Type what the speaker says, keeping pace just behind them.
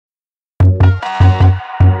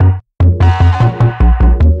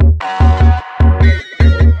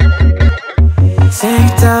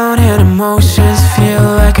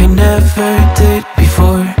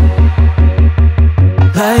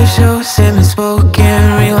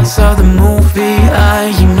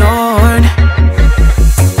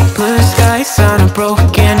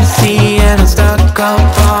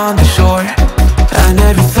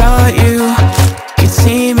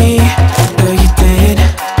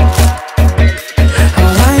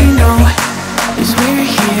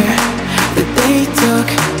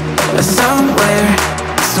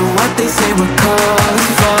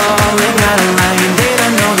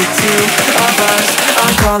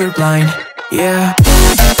yeah.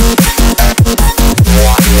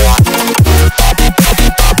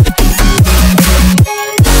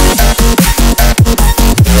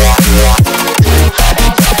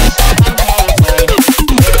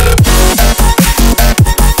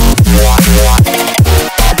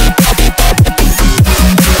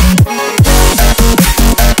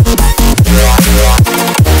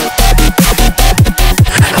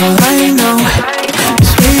 All I know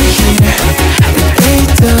is we're here, that they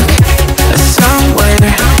took us somewhere.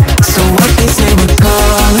 So what they say we're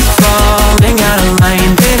calling, falling out of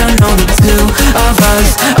line. They don't know the two of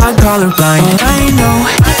us are colorblind. All I know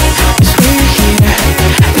is we're here,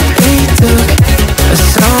 that they took us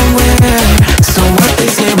somewhere. So what they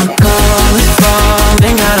say we're calling,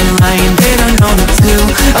 falling out of line. They don't know the two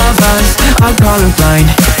of us are colorblind,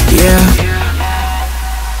 yeah.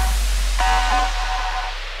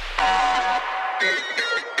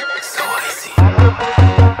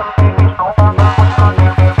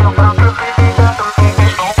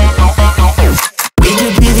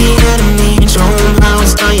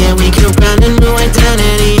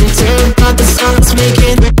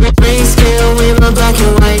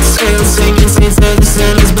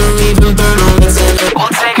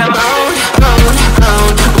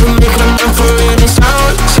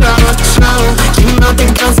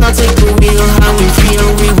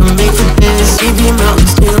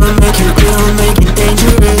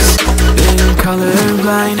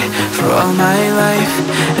 Colorblind for all my life,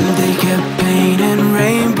 and they kept painting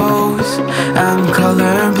rainbows. I'm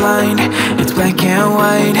colorblind, it's black and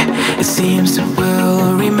white. It seems it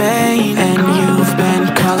will remain. And you've been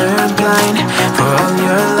colorblind for all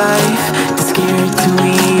your life, too scared to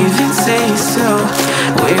even say so.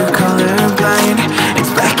 We're colorblind,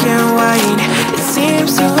 it's black and white. It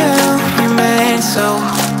seems it will remain so.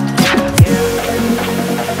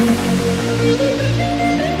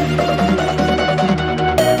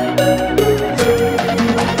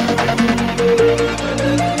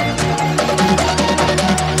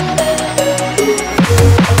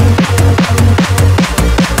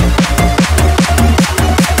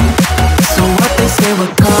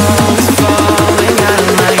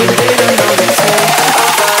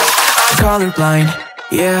 Colorblind,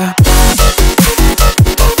 yeah.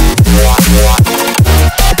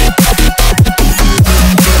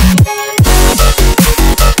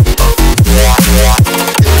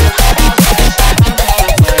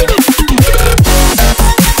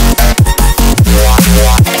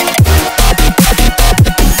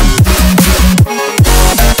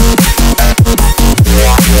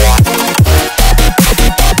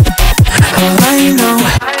 All I know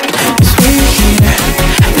is we're here,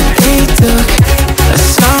 that they took us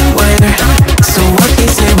somewhere. So what they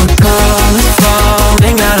say we're calling,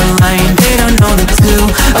 falling out of line. They don't know the two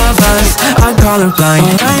of us are colorblind.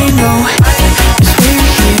 All I know is we're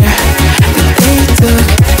here, that they took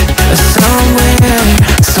us somewhere.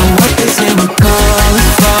 So what they say we're calling,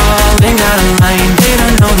 falling out of line. They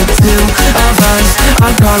don't know the two of us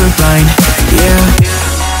are colorblind, yeah.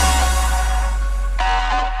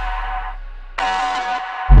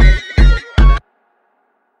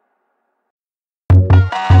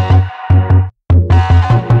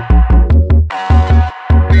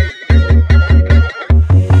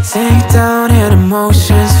 Sink down and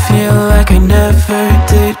emotions feel like I never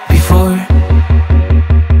did before.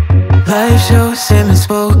 Live shows,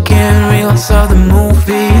 semi-spoken reels of the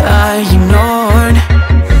movie I ignored.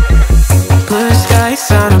 Blue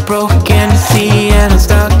skies on a broken sea, and I'm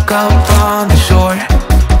stuck up on the shore.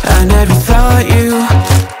 I never thought you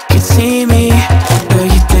could see me,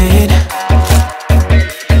 but you did.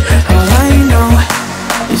 All I know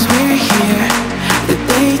is we're here, that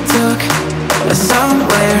they took us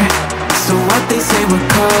somewhere. So what they say we're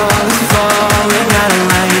calling, falling out of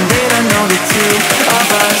line. They don't know the two of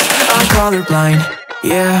us are colorblind,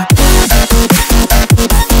 yeah.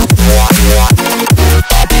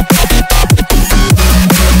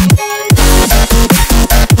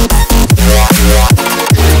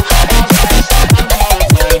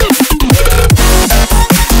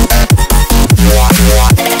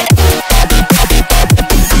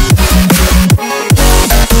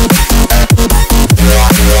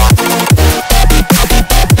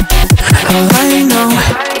 All I know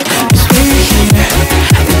is we're here,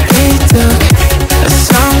 that they took us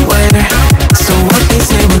somewhere. So what they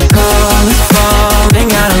say we're calling, falling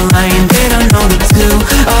out of line. They don't know the two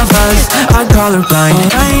of us are colorblind.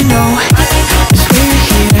 All I know is we're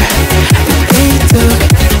here, that they took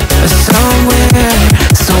us somewhere.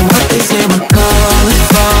 So what they say we're calling,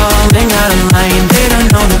 falling out of line. They don't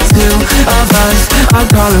know the two of us are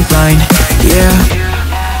colorblind, yeah.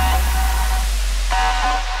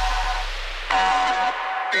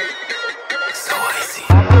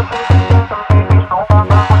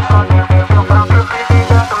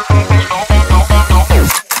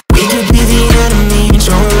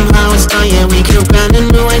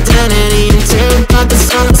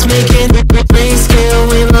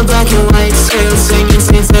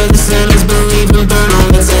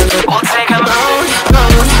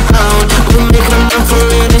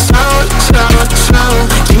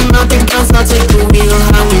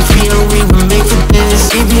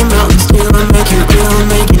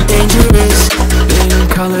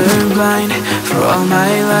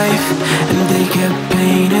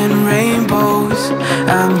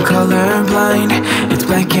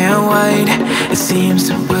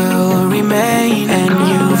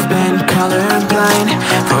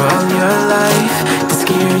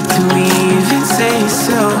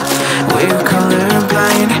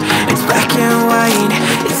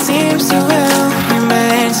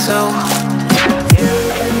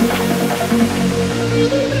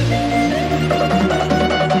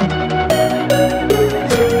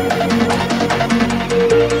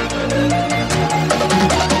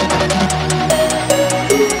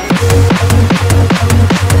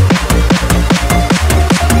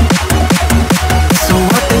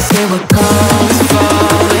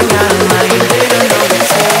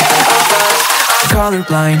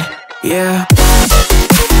 colorblind, yeah.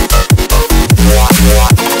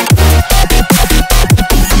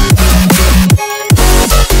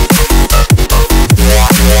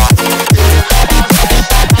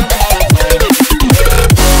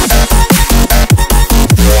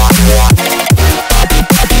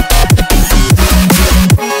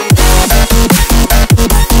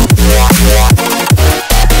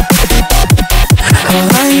 All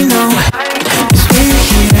I know is we're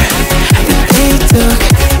here, that they took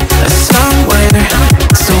us somewhere.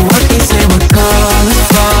 So what they say we're call is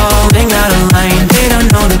falling out of line. They don't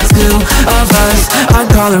know the two of us are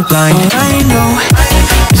colorblind. All I know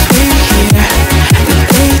is we're here, that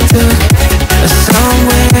they took us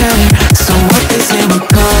somewhere. So what they say we're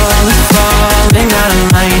call is falling out of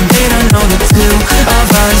line. They don't know the two of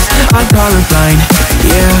us are colorblind,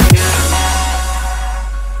 yeah.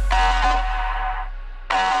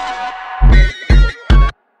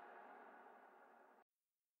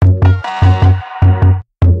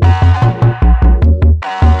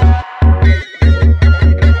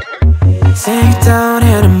 Sink down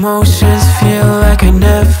and emotions feel like I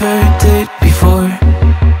never did before.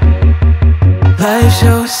 Live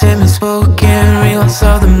shows, him spoken reels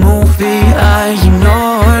of the movie I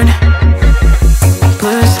ignored.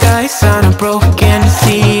 Blue skies on a broken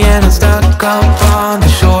sea and I'm stuck up on the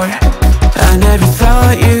shore. I never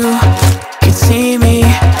thought you could see me,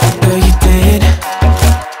 but you did.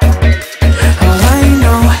 All I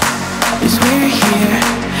know is we're here,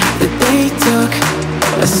 that they took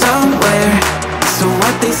us somewhere. So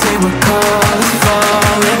what they say we're called is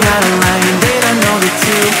falling out of line. They don't know the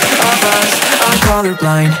two of us are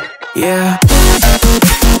colorblind, yeah.